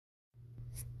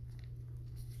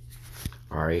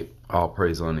All right. All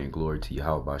praise, honor, and glory to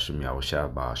Yahweh Bashem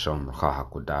Yahushua Ba'Shem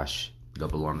Rachahakodash.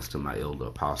 Double honors to my elder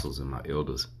apostles and my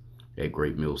elders at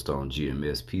Great Millstone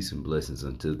GMS. Peace and blessings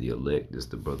unto the elect. This is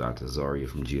the brother Atazaria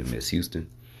from GMS Houston.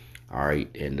 All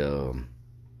right. And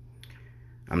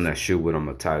I'm not sure what I'm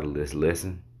going to title this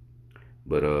lesson,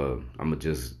 but I'm going to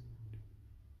just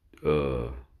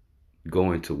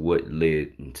go into what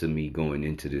led to me going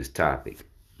into this topic.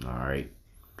 All right.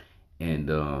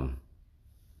 And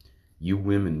you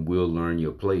women will learn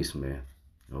your place, man.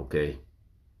 Okay.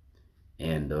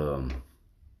 And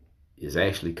it's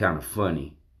actually kind of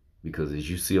funny because as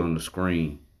you see on the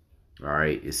screen, all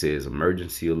right, it says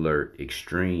emergency alert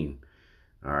extreme.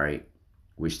 All right.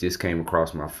 Which this came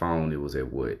across my phone. It was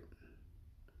at what?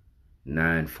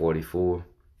 9:44. All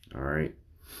right.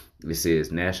 It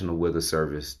says National Weather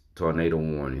Service tornado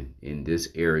warning in this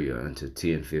area until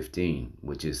 10:15,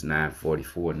 which is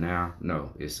 9:44 now.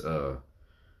 No, it's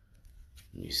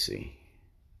let me see,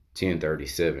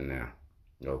 10:37 now.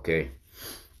 Okay.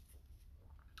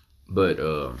 But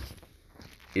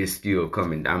it's still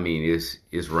coming. I mean,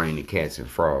 it's raining cats and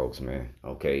frogs, man.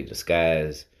 Okay. The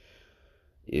skies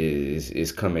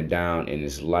is coming down and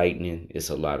it's lightning. It's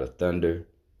a lot of thunder.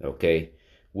 Okay.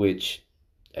 Which,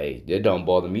 hey, that don't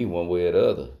bother me one way or the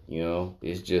other. You know,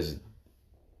 it's just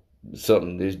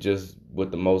something that's just what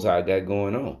the Most High got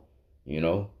going on. You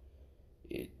know,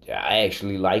 I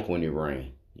actually like when it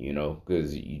rains, you know,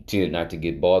 because you tend not to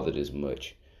get bothered as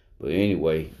much. But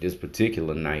anyway, this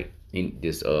particular night,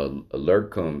 this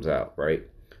alert comes out, right?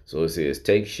 So it says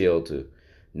take shelter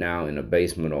now in a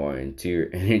basement or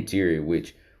interior,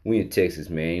 which we in Texas,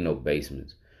 man, ain't no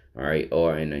basements, all right,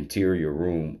 or an interior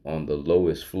room on the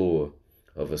lowest floor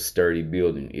of a sturdy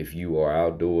building. If you are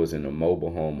outdoors in a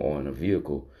mobile home or in a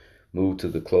vehicle, move to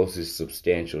the closest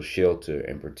substantial shelter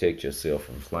and protect yourself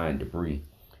from flying debris.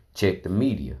 Check the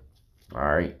media. All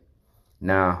right.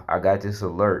 Now, I got this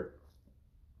alert.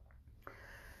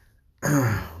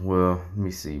 Well, let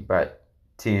me see. About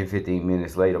 10, 15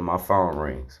 minutes later, my phone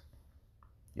rings.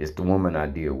 It's the woman I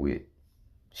deal with.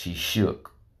 She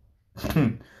shook.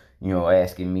 You know,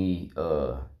 asking me,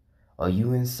 are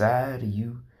you inside?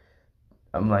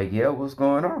 I'm like, yeah, what's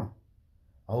going on?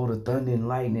 Oh, the thunder and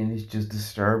lightning is just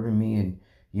disturbing me, and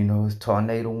you know, it's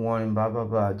tornado warning, blah blah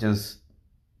blah. Just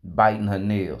biting her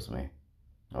nails, man.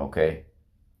 Okay.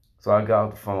 So I got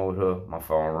off the phone with her. My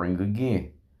phone ring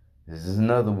again. This is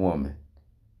another woman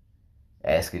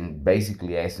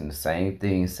basically asking the same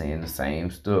thing, saying the same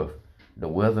stuff. The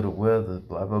weather,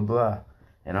 blah blah blah.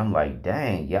 And I'm like,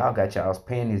 dang, y'all got y'all's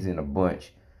panties in a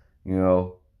bunch, you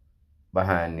know,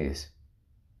 behind this.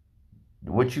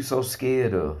 What you so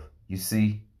scared of? You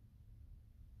see?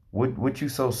 What you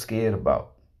so scared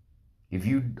about? If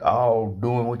you all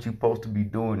doing what you supposed to be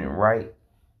doing and right,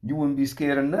 you wouldn't be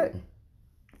scared of nothing.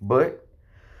 But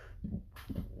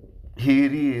here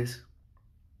it is.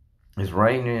 It's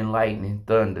raining and lightning,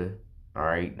 thunder. All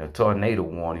right, a tornado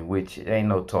warning, which ain't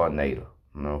no tornado.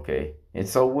 Okay. And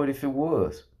so what if it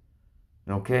was?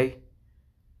 Okay.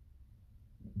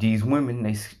 These women,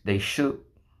 they shook.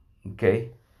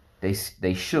 Okay.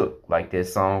 They shook like that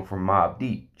song from Mobb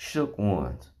Deep, Shook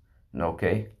Ones.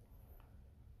 Okay.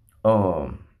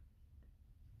 And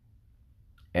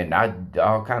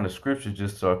all kind of scriptures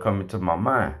just start coming to my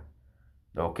mind.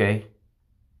 Okay.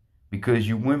 Because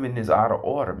you women is out of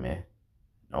order, man.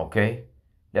 Okay.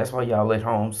 That's why y'all at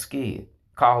home scared,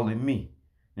 calling me.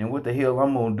 And what the hell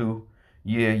I'm gonna do?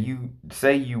 Yeah, you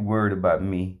say you worried about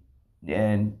me,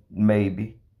 and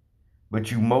maybe,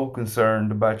 but you more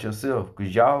concerned about yourself,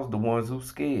 because y'all's the ones who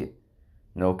scared.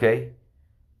 Okay.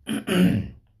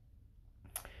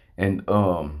 And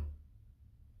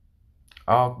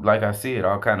like I said,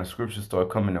 all kind of scriptures start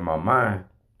coming to my mind.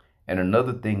 And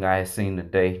another thing I had seen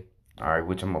today, all right,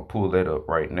 which I'm gonna pull that up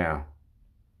right now.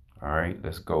 All right,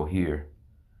 let's go here.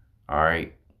 All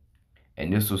right.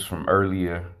 And this was from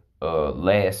earlier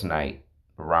last night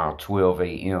around 12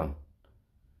 a.m.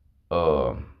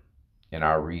 And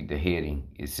I'll read the heading.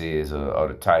 It says, or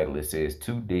the title, it says,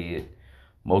 2 dead,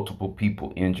 multiple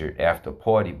people injured after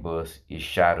party bus is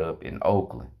shot up in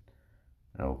Oakland.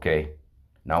 Okay.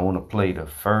 Now I want to play the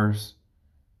first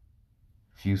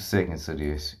few seconds of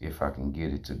this if I can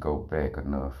get it to go back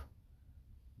enough.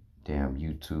 Damn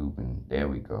YouTube, and there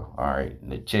we go. All right,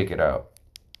 now check it out.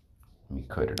 Let me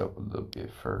cut it up a little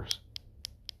bit first.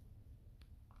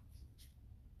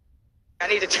 I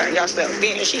need to turn y'all stuff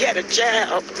in. She had a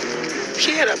child.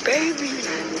 She had a baby.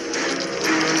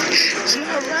 It's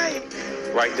not right.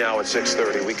 Right now at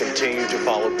 6:30, we continue to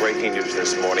follow breaking news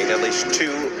this morning. At least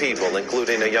 2 people,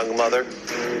 including a young mother,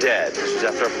 dead. This is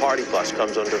after a party bus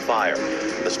comes under fire.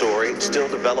 The story still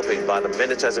developing by the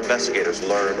minutes as investigators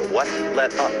learn what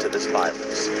led up to this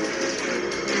violence.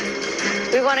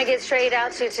 We want to get straight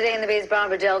out to Today in the Bay's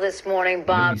Bob Riddell this morning.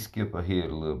 Bob. Let me skip ahead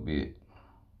a little bit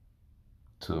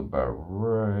to about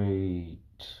right.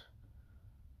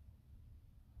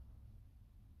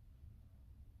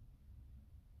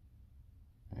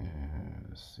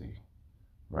 Let's see.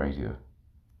 Right here.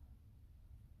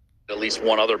 At least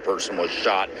one other person was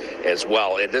shot as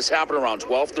well. And this happened around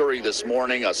 12:30 this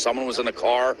morning. Someone was in a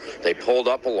car. They pulled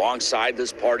up alongside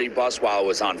this party bus while it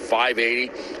was on 580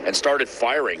 and started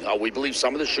firing. We believe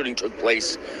some of the shooting took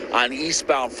place on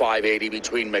eastbound 580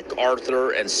 between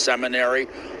MacArthur and Seminary.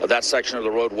 That section of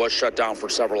the road was shut down for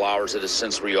several hours. It has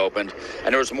since reopened.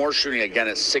 And there was more shooting again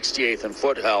at 68th and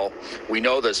Foothill. We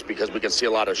know this because we can see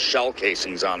a lot of shell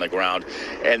casings on the ground.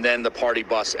 And then the party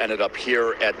bus ended up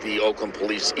here at the Oakland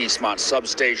Police Eastmont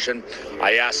substation.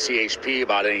 I asked CHP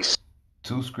about any.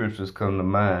 2 scriptures come to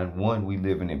mind. 1, we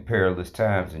living in perilous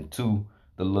times, and 2,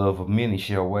 the love of many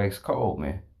shall wax cold,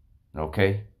 man.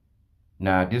 Okay?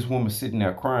 Now, this woman sitting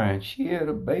there crying, she had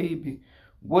a baby.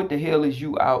 What the hell is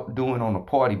you out doing on a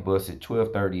party bus at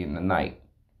 12:30 in the night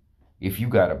if you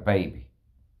got a baby?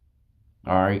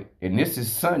 All right? And this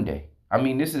is Sunday. I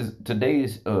mean, today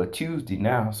is Tuesday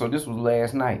now, so this was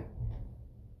last night.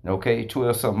 Okay?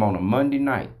 12 something on a Monday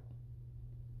night.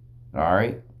 All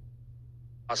right.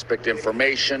 Suspect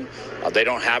information. They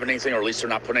don't have anything, or at least they're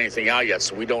not putting anything out yet,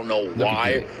 so we don't know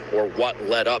why or what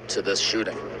led up to this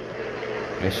shooting.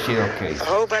 That shell case. A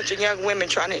whole bunch of young women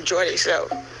trying to enjoy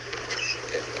themselves.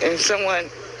 And someone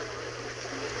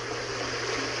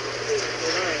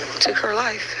took her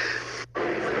life.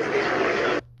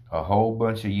 A whole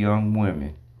bunch of young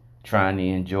women trying to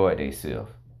enjoy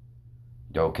themselves.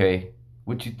 Okay?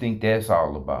 What you think that's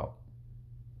all about?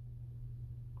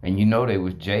 And you know they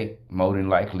was Jake, more than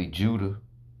likely Judah,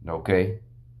 okay?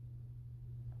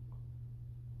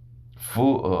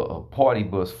 A party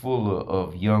bus full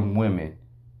of young women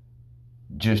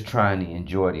just trying to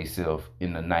enjoy themselves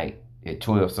in the night at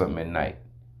 12 something at night.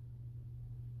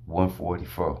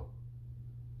 1:44.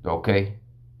 Okay?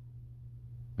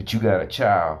 But you got a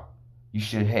child. You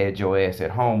should have had your ass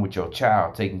at home with your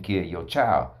child, taking care of your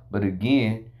child. But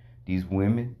again, these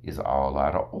women is all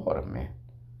out of order, man.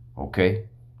 Okay?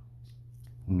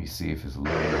 Let me see if it's a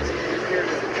little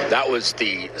bit. That was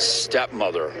the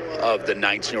stepmother of the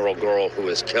 19-year-old girl who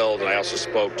was killed. And I also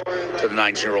spoke to the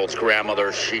 19-year-old's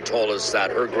grandmother. She told us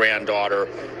that her granddaughter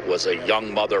was a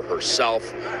young mother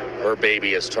herself. Her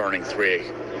baby is turning 3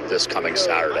 this coming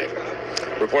Saturday.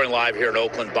 Reporting live here in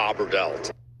Oakland, Bob Riddell.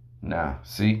 Nah,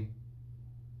 see?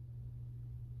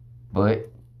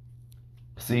 But,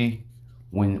 see,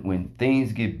 when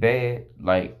things get bad,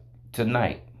 like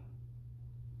tonight,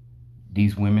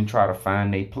 these women try to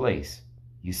find their place,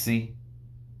 you see?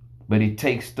 But it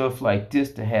takes stuff like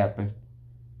this to happen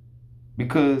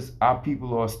because our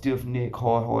people are stiff-necked,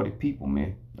 hard-hearted people,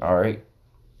 man. All right?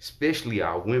 Especially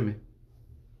our women.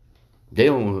 They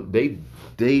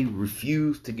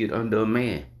refuse to get under a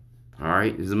man. All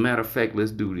right? As a matter of fact,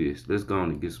 let's do this. Let's go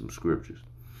on and get some scriptures.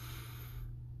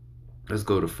 Let's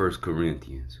go to 1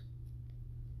 Corinthians,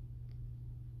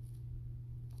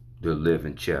 the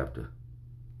 11th chapter.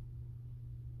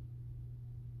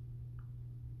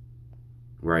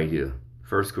 Right here,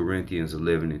 1 Corinthians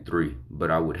 11:3. But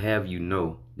I would have you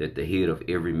know that the head of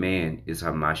every man is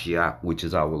Hamashiach, which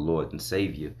is our Lord and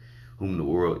Savior, whom the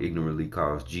world ignorantly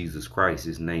calls Jesus Christ.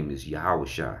 His name is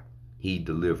Yahushua, he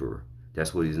deliverer.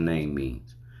 That's what his name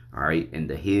means. All right, and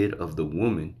the head of the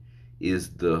woman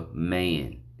is the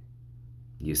man.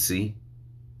 You see?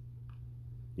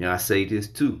 I say this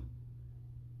too.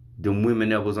 Them women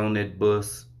that was on that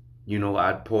bus,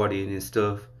 out partying and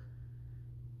stuff.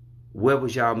 Where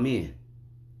was y'all men?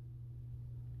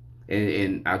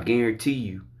 And I guarantee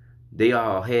you, they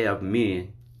all have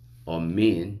men,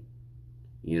 and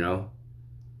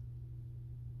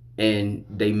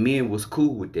they men was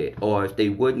cool with that. Or if they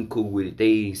wasn't cool with it,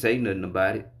 they ain't say nothing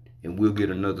about it. And we'll get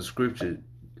another scripture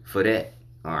for that.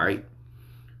 All right.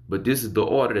 But this is the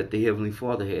order that the Heavenly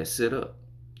Father has set up.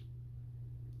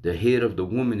 The head of the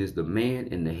woman is the man,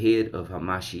 and the head of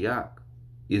Hamashiach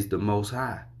is the Most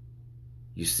High.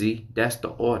 You see, that's the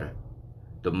order.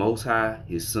 The Most High,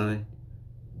 his son,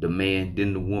 the man,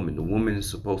 then the woman. The woman is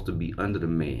supposed to be under the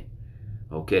man.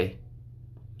 Okay?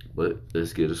 But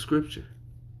let's get a scripture.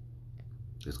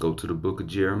 Let's go to the book of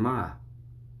Jeremiah.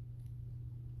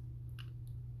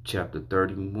 Chapter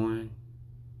 31.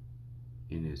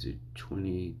 And is it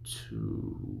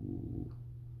 22?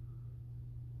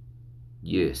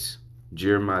 Yes.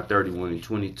 Jeremiah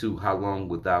 31:22. How long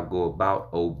wilt thou go about,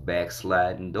 O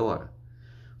backsliding daughter?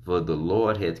 For the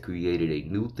Lord hath created a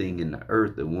new thing in the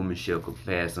earth, a woman shall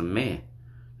compass a man.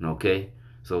 Okay?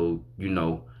 So,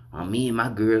 me and my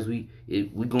girls, we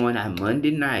going out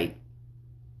Monday night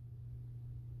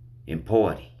and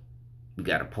party. We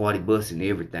got a party bus and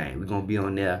everything. We're gonna be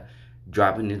on there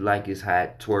dropping it like it's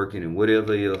hot, twerking and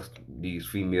whatever else these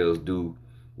females do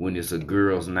when it's a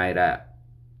girls' night out.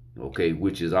 Okay,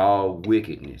 which is all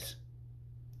wickedness.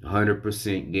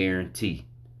 100% guarantee.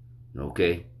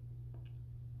 Okay?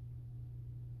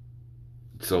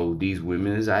 So these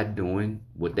women is out doing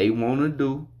what they want to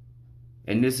do,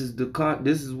 and this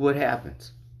is what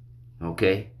happens.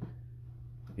 Okay?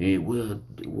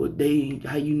 And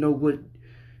how you know what?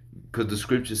 Because the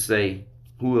scriptures say,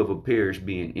 whoever perished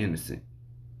being innocent.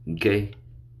 Okay?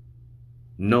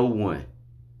 No one,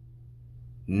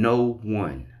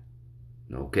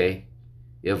 okay,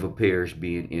 ever perished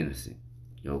being innocent.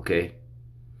 Okay?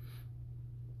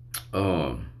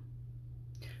 Let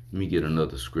me get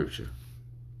another scripture.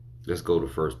 Let's go to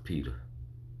 1 Peter.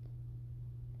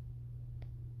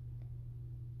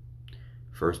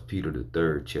 1 Peter, the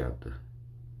 3rd chapter.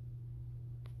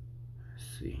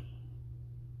 Let's see.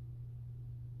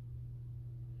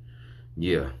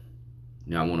 Yeah.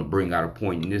 Now I want to bring out a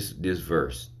point in this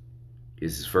verse.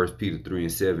 This is 1 Peter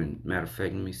 3:7. Matter of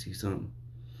fact, let me see something.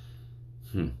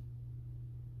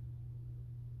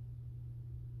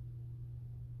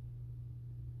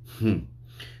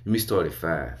 Let me start at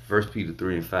 5. 1 Peter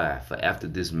 3:5. For after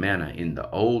this manner in the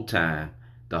old time,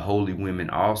 the holy women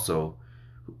also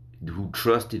who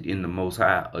trusted in the Most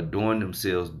High adorned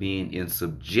themselves, being in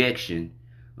subjection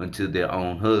unto their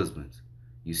own husbands.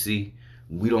 You see,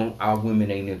 our women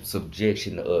ain't in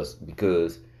subjection to us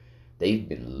because they've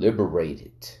been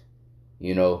liberated.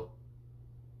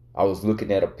 I was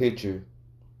looking at a picture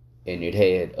and it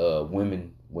had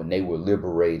women when they were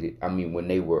liberated. I mean, when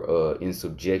they were in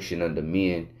subjection under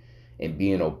men and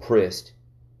being oppressed,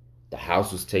 the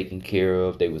house was taken care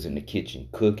of. They was in the kitchen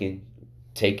cooking,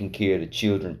 taking care of the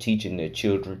children, teaching their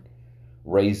children,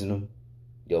 raising them,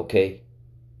 okay?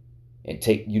 And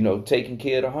taking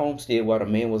care of the homestead while the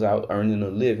man was out earning a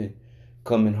living,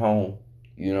 coming home,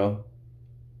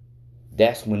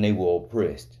 That's when they were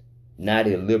oppressed. Now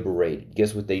they're liberated.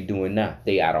 Guess what they doing now?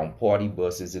 They out on party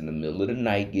buses in the middle of the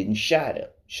night getting shot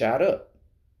up.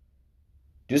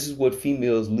 This is what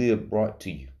females live brought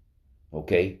to you,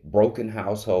 okay? Broken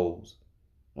households,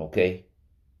 okay?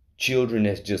 Children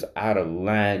that's just out of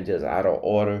line, just out of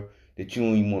order, that you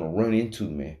don't even want to run into,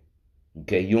 man.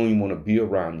 Okay, you don't even want to be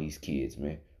around these kids,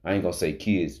 man. I ain't gonna say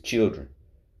kids, children,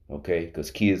 okay?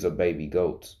 Because kids are baby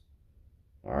goats,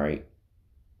 all right?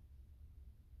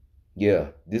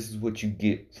 Yeah, this is what you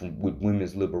get with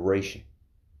women's liberation,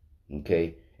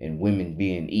 okay? And women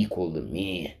being equal to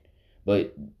men.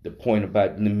 But the point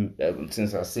about them,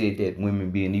 since I said that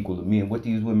women being equal to men, what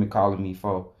these women calling me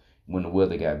for when the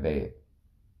weather got bad?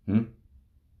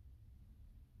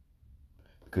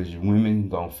 Because women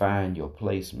gonna find your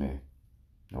place, man.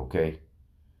 Okay?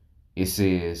 It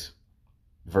says,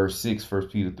 verse 6, 1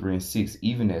 Peter 3:6,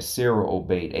 even as Sarah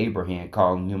obeyed Abraham,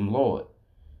 calling him Lord.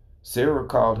 Sarah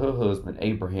called her husband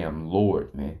Abraham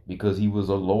Lord, man, because he was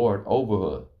a Lord over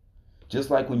her. Just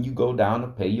like when you go down to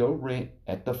pay your rent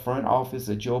at the front office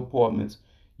at your apartments,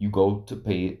 you go to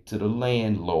pay it to the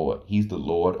landlord. He's the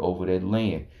Lord over that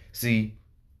land. See,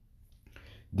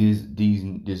 this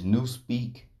new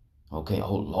speak, okay,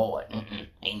 oh Lord,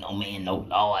 ain't no man no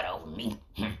Lord over me.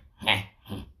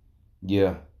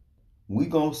 Yeah, we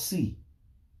gonna see,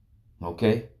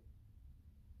 okay?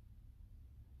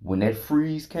 When that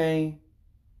freeze came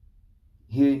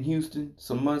here in Houston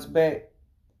some months back,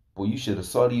 boy, you should have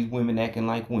saw these women acting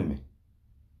like women.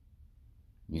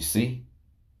 You see?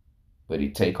 But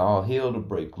it take all hell to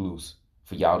break loose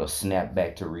for y'all to snap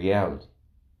back to reality.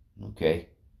 Okay?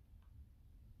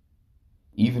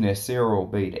 Even as Sarah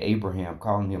obeyed Abraham,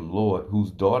 calling him Lord,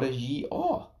 whose daughters ye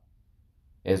are,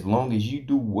 as long as you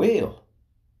do well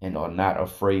and are not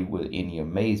afraid with any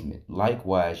amazement.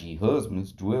 Likewise, ye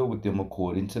husbands, dwell with them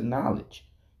according to knowledge.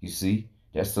 You see,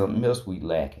 that's something else we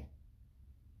lacking.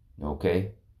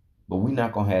 Okay? But we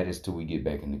not going to have this till we get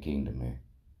back in the kingdom, man.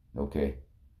 Okay?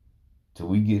 Till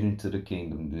we get into the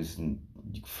kingdom,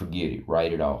 forget it.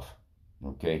 Write it off.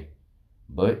 Okay?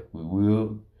 But we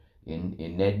will,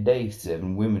 in that day,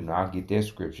 7 women, I'll get that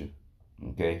scripture.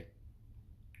 Okay?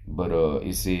 But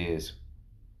it says,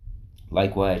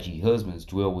 likewise, ye husbands,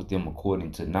 dwell with them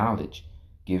according to knowledge,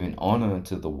 giving honor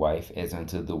unto the wife as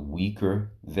unto the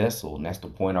weaker vessel. And that's the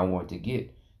point I want to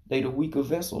get. They the weaker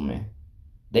vessel, man.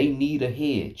 They need a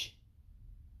hedge.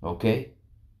 Okay?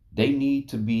 They need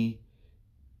to be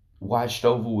watched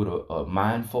over with a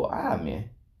mindful eye, man.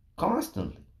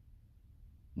 Constantly.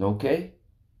 Okay?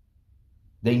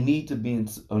 They need to be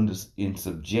in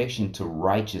subjection to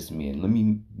righteous men. Let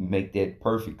me make that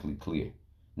perfectly clear.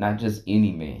 Not just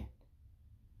any man.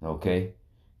 Okay?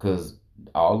 Because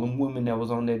all them women that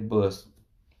was on that bus,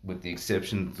 with the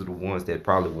exception to the ones that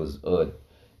probably was,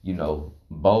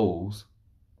 bows,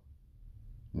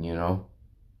 you know,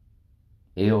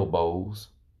 elbows,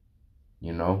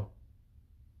 you know,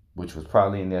 which was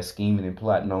probably in there scheming and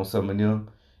plotting on some of them,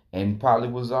 and probably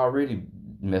was already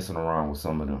messing around with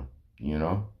some of them, you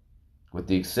know. With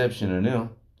the exception of them,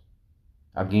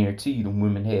 I guarantee you the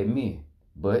women had men,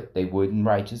 but they wasn't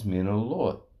righteous men of the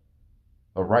Lord.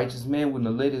 A righteous man wouldn't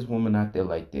have let his woman out there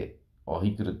like that, or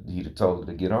he'd have told her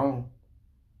to get on,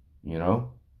 you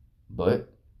know.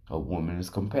 But a woman is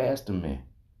compassed to man.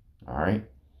 All right.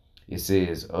 It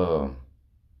says,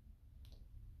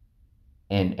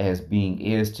 and as being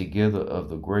heirs together of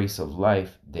the grace of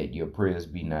life, that your prayers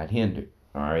be not hindered.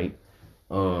 All right.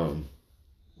 Um,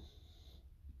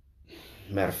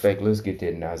 Matter of fact, let's get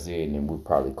that in Isaiah and then we'll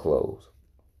probably close.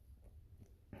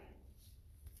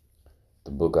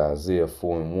 The book of Isaiah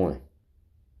 4:1.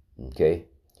 Okay.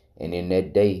 And in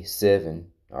that day,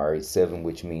 7, all right, 7,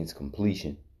 which means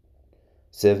completion.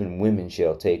 7 women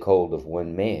shall take hold of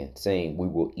one man, saying, we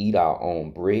will eat our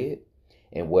own bread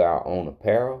and wear our own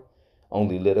apparel.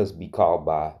 Only let us be called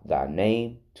by thy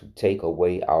name to take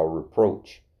away our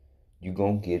reproach. You're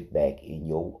going to get back in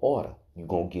your order. You're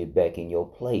going to get back in your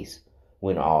place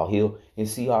when all hell, and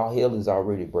see, all hell is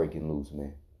already breaking loose,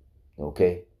 man.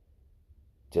 Okay?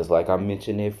 Just like I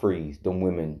mentioned that freeze, them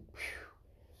women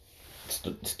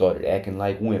started acting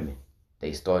like women.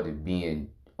 They started being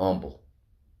humble.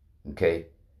 Okay?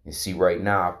 And see, right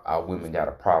now, our women got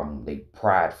a problem. They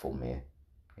prideful, man.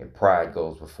 And pride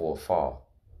goes before a fall.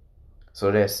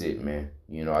 So that's it, man.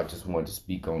 I just wanted to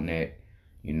speak on that.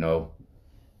 You know,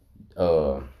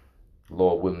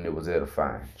 Lord willing, it was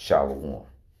edifying. Shalom.